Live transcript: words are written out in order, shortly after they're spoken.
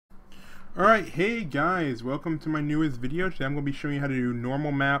Alright, hey guys, welcome to my newest video. Today I'm going to be showing you how to do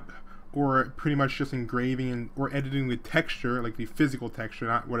normal map, or pretty much just engraving or editing the texture, like the physical texture,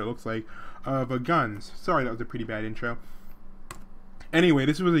 not what it looks like, of guns. Sorry, that was a pretty bad intro. Anyway,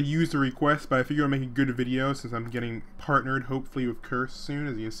 this was a user request, but I figured I'd make a good video since I'm getting partnered, hopefully with Curse soon,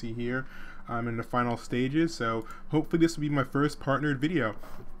 as you can see here. I'm in the final stages, so hopefully this will be my first partnered video.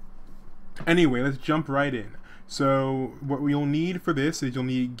 Anyway, let's jump right in. So what we'll need for this is you'll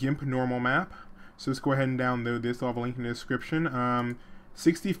need GIMP normal map. So let's go ahead and download this. I'll have a link in the description.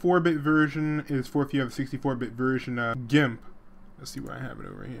 64-bit version is for if you have a 64-bit version of GIMP. Let's see what I have it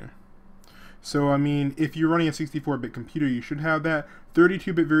over here. So I mean, if you're running a 64-bit computer, you should have that.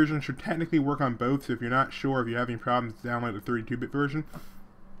 32-bit version should technically work on both. So if you're not sure, if you're having problems, download the 32-bit version.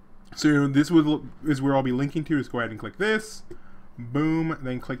 So this is where I'll be linking to. Just go ahead and click this. Boom,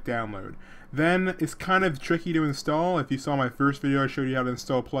 then click download. Then it's kind of tricky to install. If you saw my first video, I showed you how to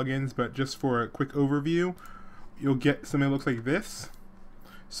install plugins, but just for a quick overview, you'll get something that looks like this.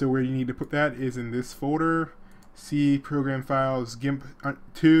 So where you need to put that is in this folder, C program files, GIMP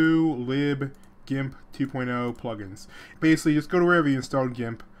 2, lib, GIMP 2.0 plugins. Basically, just go to wherever you installed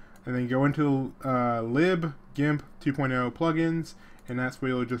GIMP, and then go into lib, GIMP 2.0 plugins, and that's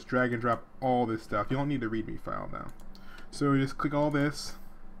where you'll just drag and drop all this stuff. You don't need the README file though. So just click all this,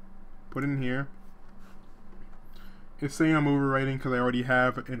 put it in here. It's saying I'm overwriting because I already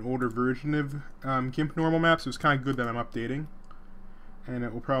have an older version of GIMP normal map, so it's kind of good that I'm updating. And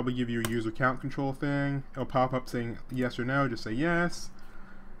it will probably give you a user count control thing. It'll pop up saying yes or no, just say yes.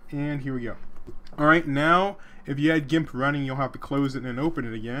 And here we go. Alright, now if you had GIMP running, you'll have to close it and then open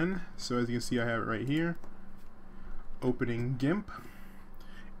it again. So as you can see, I have it right here. Opening GIMP.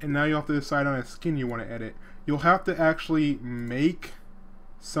 And now you'll have to decide on a skin you want to edit. You'll have to actually make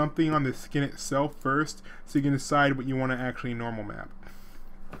something on the skin itself first, so you can decide what you want to actually normal map.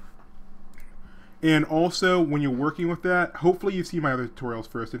 And also, when you're working with that, hopefully you see my other tutorials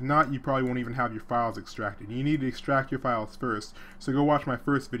first. If not, you probably won't even have your files extracted. You need to extract your files first. So go watch my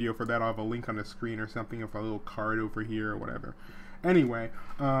first video for that. I'll have a link on the screen or something, with a little card over here or whatever. Anyway,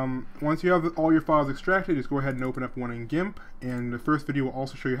 once you have all your files extracted, just go ahead and open up one in GIMP. And the first video will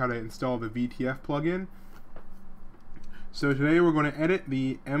also show you how to install the VTF plugin. So today we're going to edit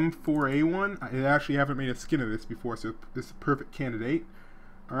the M4A1. I actually haven't made a skin of this before, so this is a perfect candidate.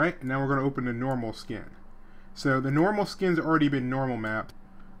 Alright, now we're going to open the normal skin. So the normal skin's already been normal mapped.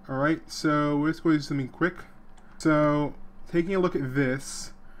 Alright, so let's go do something quick. So taking a look at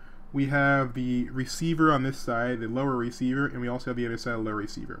this, we have the receiver on this side, the lower receiver, and we also have the other side, the lower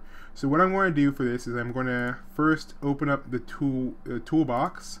receiver. So what I'm going to do for this is I'm going to first open up the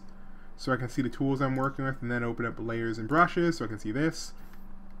toolbox, so I can see the tools I'm working with, and then open up layers and brushes so I can see this.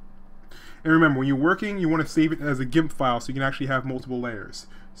 And remember, when you're working, you want to save it as a GIMP file so you can actually have multiple layers.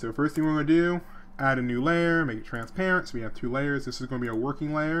 So first thing we're going to do, add a new layer, make it transparent, so we have 2 layers. This is going to be our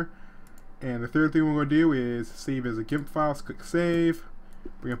working layer. And the third thing we're going to do is save as a GIMP file, so click save,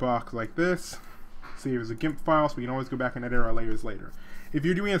 bring a box like this, save as a GIMP file so we can always go back and edit our layers later. If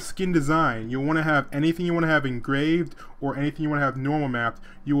you're doing a skin design, you'll want to have anything you want to have engraved or anything you want to have normal mapped,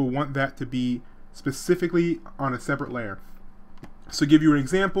 you will want that to be specifically on a separate layer. So to give you an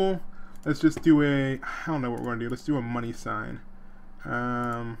example, let's just do I don't know what we're going to do, let's do a money sign.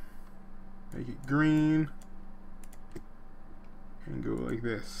 Make it green, and go like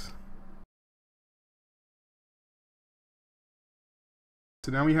this.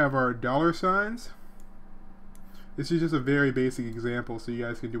 So now we have our dollar signs. This is just a very basic example, so you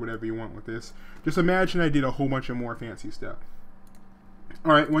guys can do whatever you want with this. Just imagine I did a whole bunch of more fancy stuff.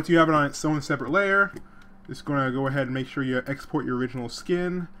 Alright, once you have it on its own separate layer, just going to go ahead and make sure you export your original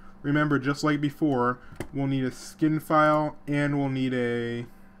skin. Remember, just like before, we'll need a skin file, and we'll need a,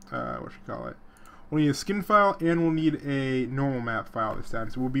 we'll need a skin file, and we'll need a normal map file this time.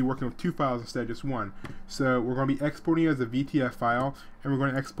 So we'll be working with 2 files instead of just one. So we're going to be exporting it as a VTF file, and we're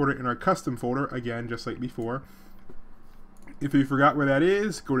going to export it in our custom folder, again, just like before. If you forgot where that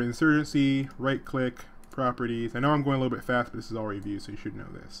is, go to Insurgency, right-click, Properties. I know I'm going a little bit fast, but this is all reviewed, so you should know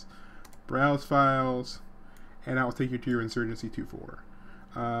this. Browse Files, and that will take you to your Insurgency 2 folder.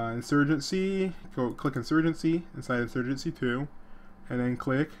 Insurgency, click Insurgency inside Insurgency 2, and then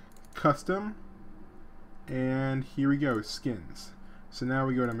click Custom, and here we go, Skins. So now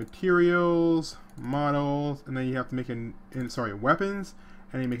we go to Materials, Models, and then you have to make Weapons,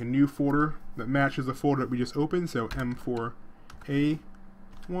 and you make a new folder that matches the folder that we just opened, so M4A1,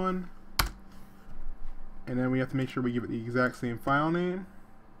 and then we have to make sure we give it the exact same file name.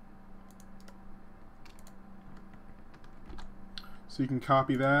 So you can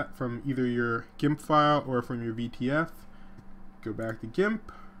copy that from either your GIMP file or from your VTF. Go back to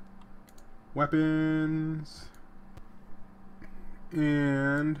GIMP, weapons,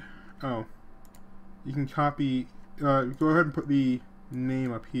 and oh, you can copy, go ahead and put the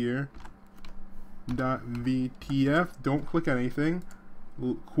name up here, .vtf. Don't click on anything.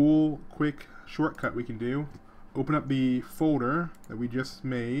 Cool, quick shortcut we can do. Open up the folder that we just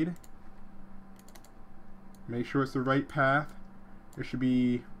made. Make sure it's the right path. There should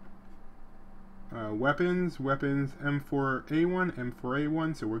be weapons, M4A1,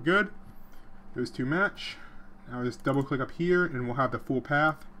 M4A1, so we're good. Those two match. Now just double click up here and we'll have the full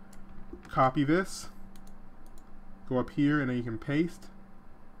path. Copy this. Go up here and then you can paste.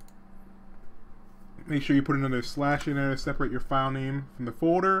 Make sure you put another slash in there to separate your file name from the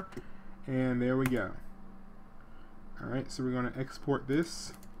folder. And there we go. Alright, so we're going to export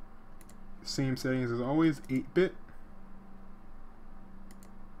this. Same settings as always, 8-bit.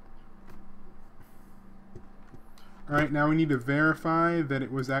 Alright, now we need to verify that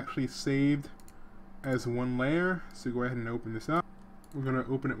it was actually saved as one layer. So go ahead and open this up. We're going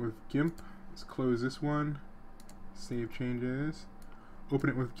to open it with GIMP. Let's close this one. Save changes. Open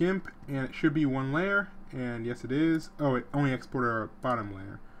it with GIMP, and it should be one layer. And yes, it is. Oh, it only exported our bottom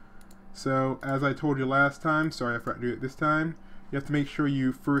layer. So, as I told you last time, sorry I forgot to do it this time, you have to make sure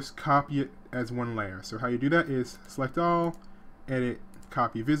you first copy it as one layer. So how you do that is select all, edit,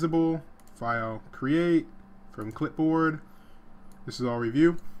 copy visible, file, create, from clipboard. This is all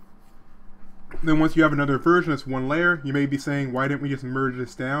review. Then once you have another version that's one layer, you may be saying, why didn't we just merge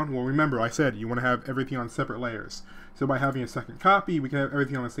this down? Well, remember, I said you want to have everything on separate layers. So by having a second copy, we can have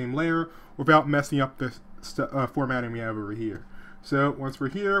everything on the same layer without messing up the formatting we have over here. So once we're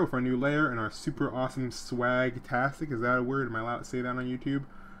here with our new layer and our super awesome swag-tastic, is that a word? Am I allowed to say that on YouTube?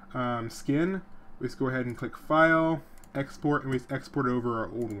 Skin, we just go ahead and click File, Export, and we just export it over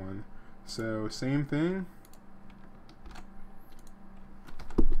our old one. So same thing.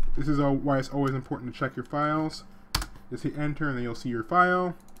 This is why it's always important to check your files. Just hit enter and then you'll see your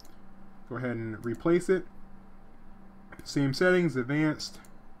file. Go ahead and replace it. Same settings, advanced,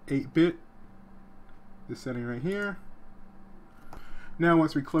 8-bit. This setting right here. Now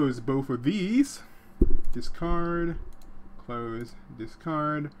once we close both of these, discard, close,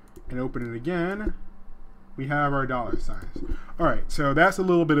 discard, and open it again, we have our dollar signs. Alright, so that's a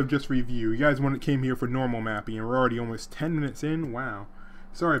little bit of just review. You guys came here for normal mapping and we're already almost 10 minutes in. Wow.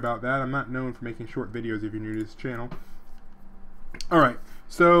 Sorry about that. I'm not known for making short videos if you're new to this channel. Alright,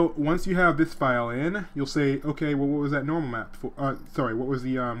 so once you have this file in, you'll say, okay, well, what was that normal map for? Sorry, what was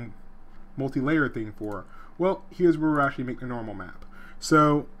the multi-layer thing for? Well, here's where we're actually making a normal map.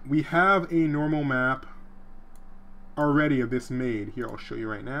 So we have a normal map already of this made. Here, I'll show you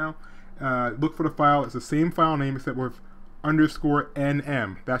right now. Look for the file. It's the same file name except with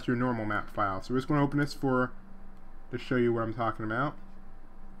 _nm. That's your normal map file. So we're just going to open this to show you what I'm talking about.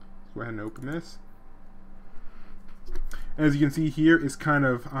 Go ahead and open this. As you can see here, it's kind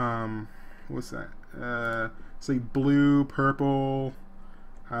of what's that? It's like blue, purple,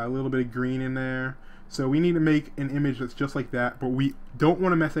 a little bit of green in there. So we need to make an image that's just like that, but we don't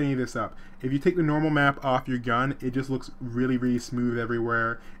want to mess any of this up. If you take the normal map off your gun, it just looks really, really smooth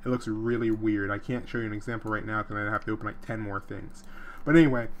everywhere. It looks really weird. I can't show you an example right now because I have to open like 10 more things. But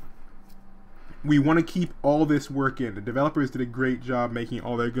anyway, we want to keep all this work in. The developers did a great job making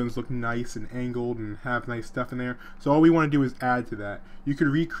all their guns look nice and angled and have nice stuff in there. So all we want to do is add to that. You could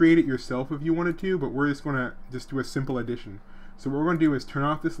recreate it yourself if you wanted to, but we're just going to do a simple addition. So what we're going to do is turn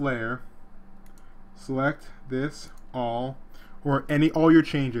off this layer, select this, all your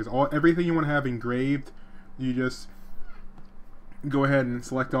changes, everything you want to have engraved. You just go ahead and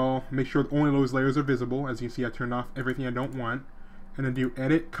select all, make sure only those layers are visible. As you can see, I turned off everything I don't want. And then do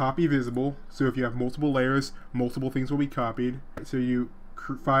edit, copy visible. So if you have multiple layers, multiple things will be copied. So you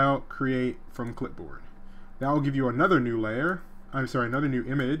file, create from clipboard. That will give you another new layer. I'm sorry, another new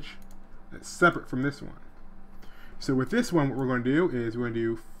image that's separate from this one. So with this one, what we're going to do is we're going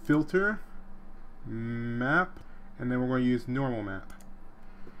to do filter, map, and then we're going to use normal map.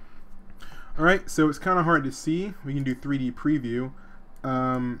 Alright, so it's kind of hard to see. We can do 3D preview.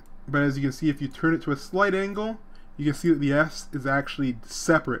 But as you can see, if you turn it to a slight angle, you can see that the S is actually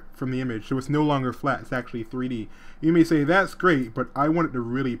separate from the image, so it's no longer flat, it's actually 3D. You may say, that's great, but I want it to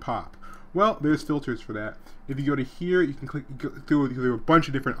really pop. Well, there's filters for that. If you go to here, you can go through a bunch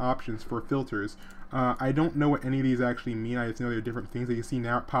of different options for filters. I don't know what any of these actually mean, I just know they're different things. As you can see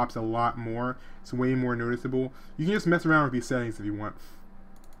now, it pops a lot more. It's way more noticeable. You can just mess around with these settings if you want.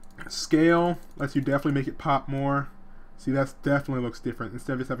 Scale lets you definitely make it pop more. See, that definitely looks different.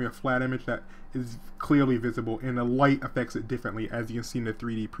 Instead of just having a flat image that is clearly visible, and the light affects it differently, as you can see in the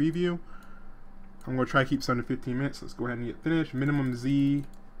 3D preview. I'm going to try to keep this under 15 minutes. Let's go ahead and get finished. Minimum Z.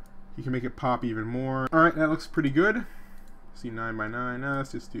 You You can make it pop even more. Alright, that looks pretty good. See, 9 by 9. Now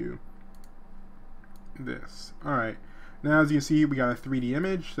let's just do this. Alright, now as you can see, we got a 3D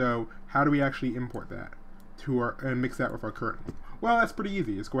image. So how do we actually import that to our and mix that with our current? Well, that's pretty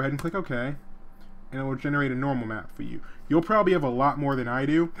easy. Just go ahead and click OK, and it will generate a normal map for you. You'll probably have a lot more than I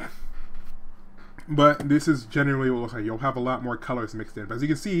do, but this is generally what it looks like. You'll have a lot more colors mixed in. But as you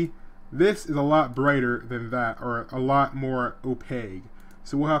can see, this is a lot brighter than that, or a lot more opaque.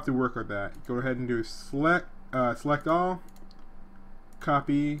 So we'll have to work with that. Go ahead and do select all,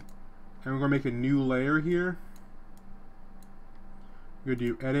 copy, and we're going to make a new layer here. We're going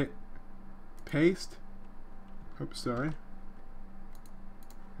to do edit, paste. Oops, sorry.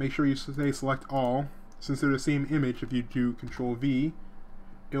 Make sure you say select all. Since they're the same image, if you do Control V,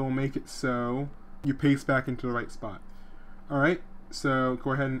 it will make it so you paste back into the right spot. Alright, so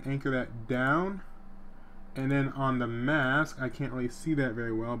go ahead and anchor that down. And then on the mask, I can't really see that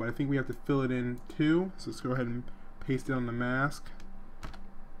very well, but I think we have to fill it in too. So let's go ahead and paste it on the mask.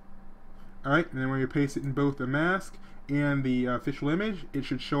 Alright, and then when you paste it in both the mask and the official image, it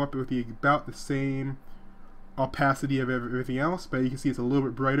should show up with about the same opacity of everything else, but you can see it's a little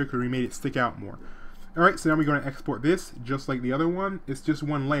bit brighter because we made it stick out more. Alright, so now we're going to export this just like the other one. It's just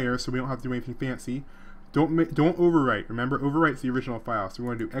one layer, so we don't have to do anything fancy. Don't overwrite. Remember, overwrite's the original file. So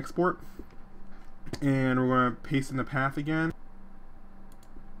we're going to do export, and we're going to paste in the path again.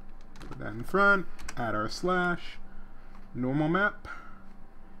 Put that in front, add our slash, normal map,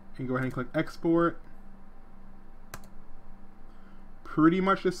 and go ahead and click export. Pretty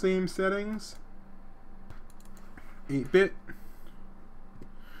much the same settings. 8-bit.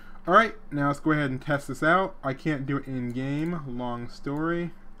 Alright, now let's go ahead and test this out. I can't do it in game, long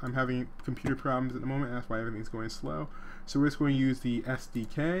story. I'm having computer problems at the moment, that's why everything's going slow. So we're just going to use the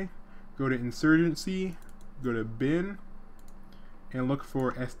SDK, go to Insurgency, go to bin, and look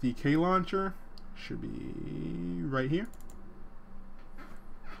for SDK launcher. Should be right here.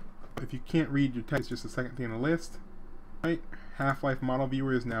 If you can't read your text, it's just the second thing on the list. Right, Half-Life model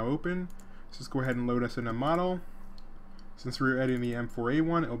viewer is now open. So let's go ahead and load us in a model. Since we're editing the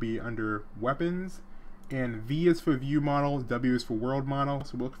M4A1, it'll be under Weapons, and V is for View Model, W is for World Model.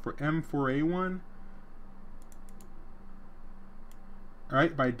 So we'll look for M4A1.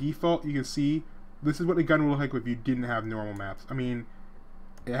 Alright, by default, you can see this is what the gun would look like if you didn't have normal maps. I mean,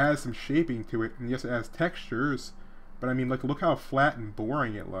 it has some shaping to it, and yes, it has textures, but I mean, like, look how flat and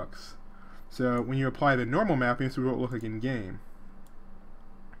boring it looks. So when you apply the normal mapping, this is what it will look like in game.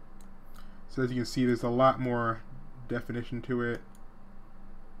 So as you can see, there's a lot more definition to it,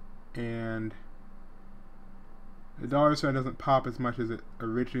 and the dollar sign doesn't pop as much as it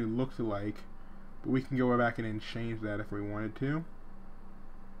originally looked like, but we can go back in and change that if we wanted to.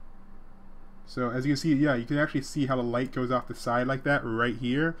 So as you can see, yeah, you can actually see how the light goes off the side like that right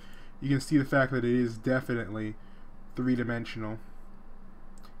here. You can see the fact that it is definitely three-dimensional,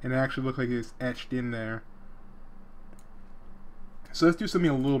 and it actually looks like it's etched in there. So let's do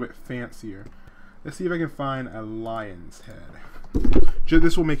something a little bit fancier. Let's see if I can find a lion's head.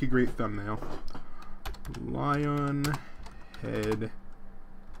 This will make a great thumbnail. Lion head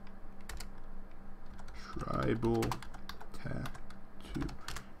tribal tattoo.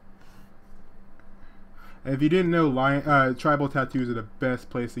 And if you didn't know, tribal tattoos are the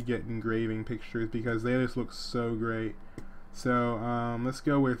best place to get engraving pictures because they just look so great. So let's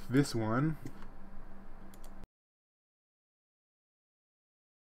go with this one.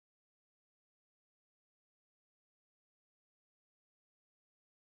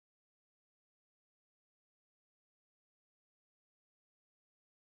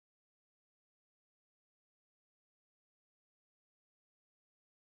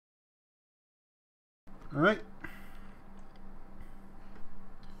 Alright,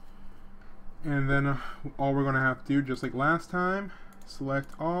 and then all we're going to have to do, just like last time,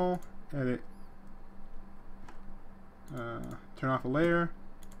 select all, edit, turn off a layer,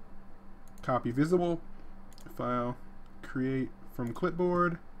 copy visible, file, create from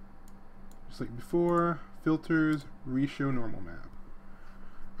clipboard, just like before, filters, reshow normal map.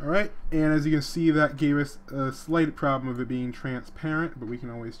 Alright, and as you can see, that gave us a slight problem of it being transparent, but we can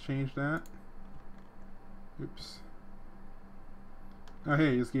always change that. Oops. Oh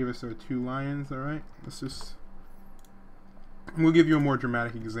hey, it just gave us 2 lions. Alright, we'll give you a more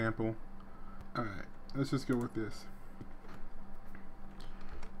dramatic example. Alright, let's just go with this.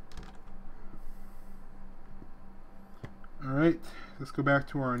 Alright, let's go back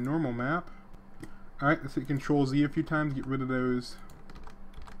to our normal map. Alright, let's hit Control Z a few times, get rid of those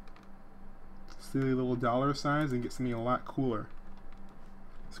silly little dollar signs and get something a lot cooler.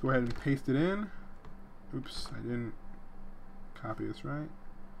 Let's go ahead and paste it in. Oops, I didn't copy this right.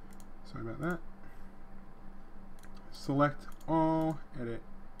 Sorry about that. Select all, edit,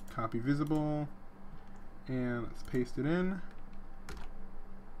 copy visible, and let's paste it in.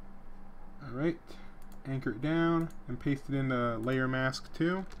 Alright, anchor it down and paste it in the layer mask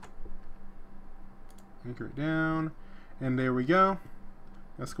too. Anchor it down, and there we go.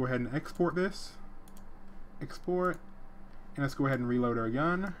 Let's go ahead and export this. Export, and let's go ahead and reload our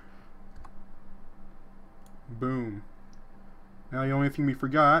gun. Boom. Now the only thing we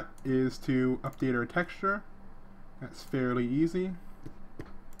forgot is to update our texture. That's fairly easy.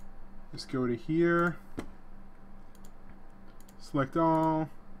 Just go to here, select all,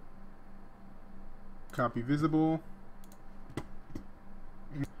 copy visible,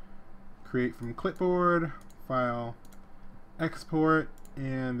 create from clipboard, file, export,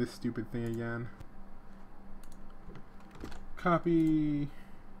 and this stupid thing again. Copy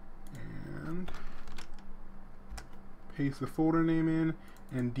and paste the folder name in,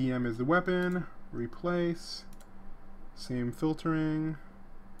 and DM is the weapon, replace, same filtering.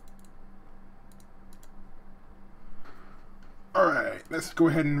 Alright, let's go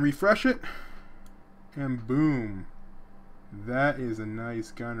ahead and refresh it, and boom. That is a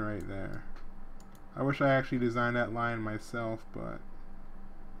nice gun right there. I wish I actually designed that line myself, but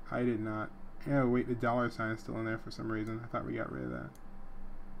I did not. Yeah, wait, the dollar sign is still in there for some reason. I thought we got rid of that.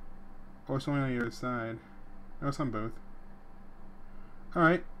 Oh, it's only on the other side. No, it's on both.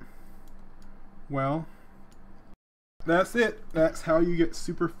 Alright. Well, that's it. That's how you get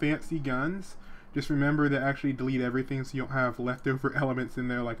super fancy guns. Just remember to actually delete everything so you don't have leftover elements in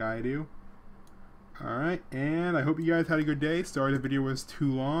there like I do. Alright, and I hope you guys had a good day. Sorry the video was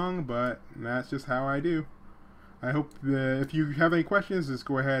too long, but that's just how I do. I hope if you have any questions, just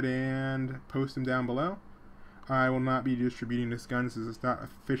go ahead and post them down below. I will not be distributing this gun since it's not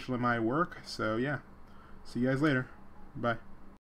officially my work, so yeah. See you guys later. Bye.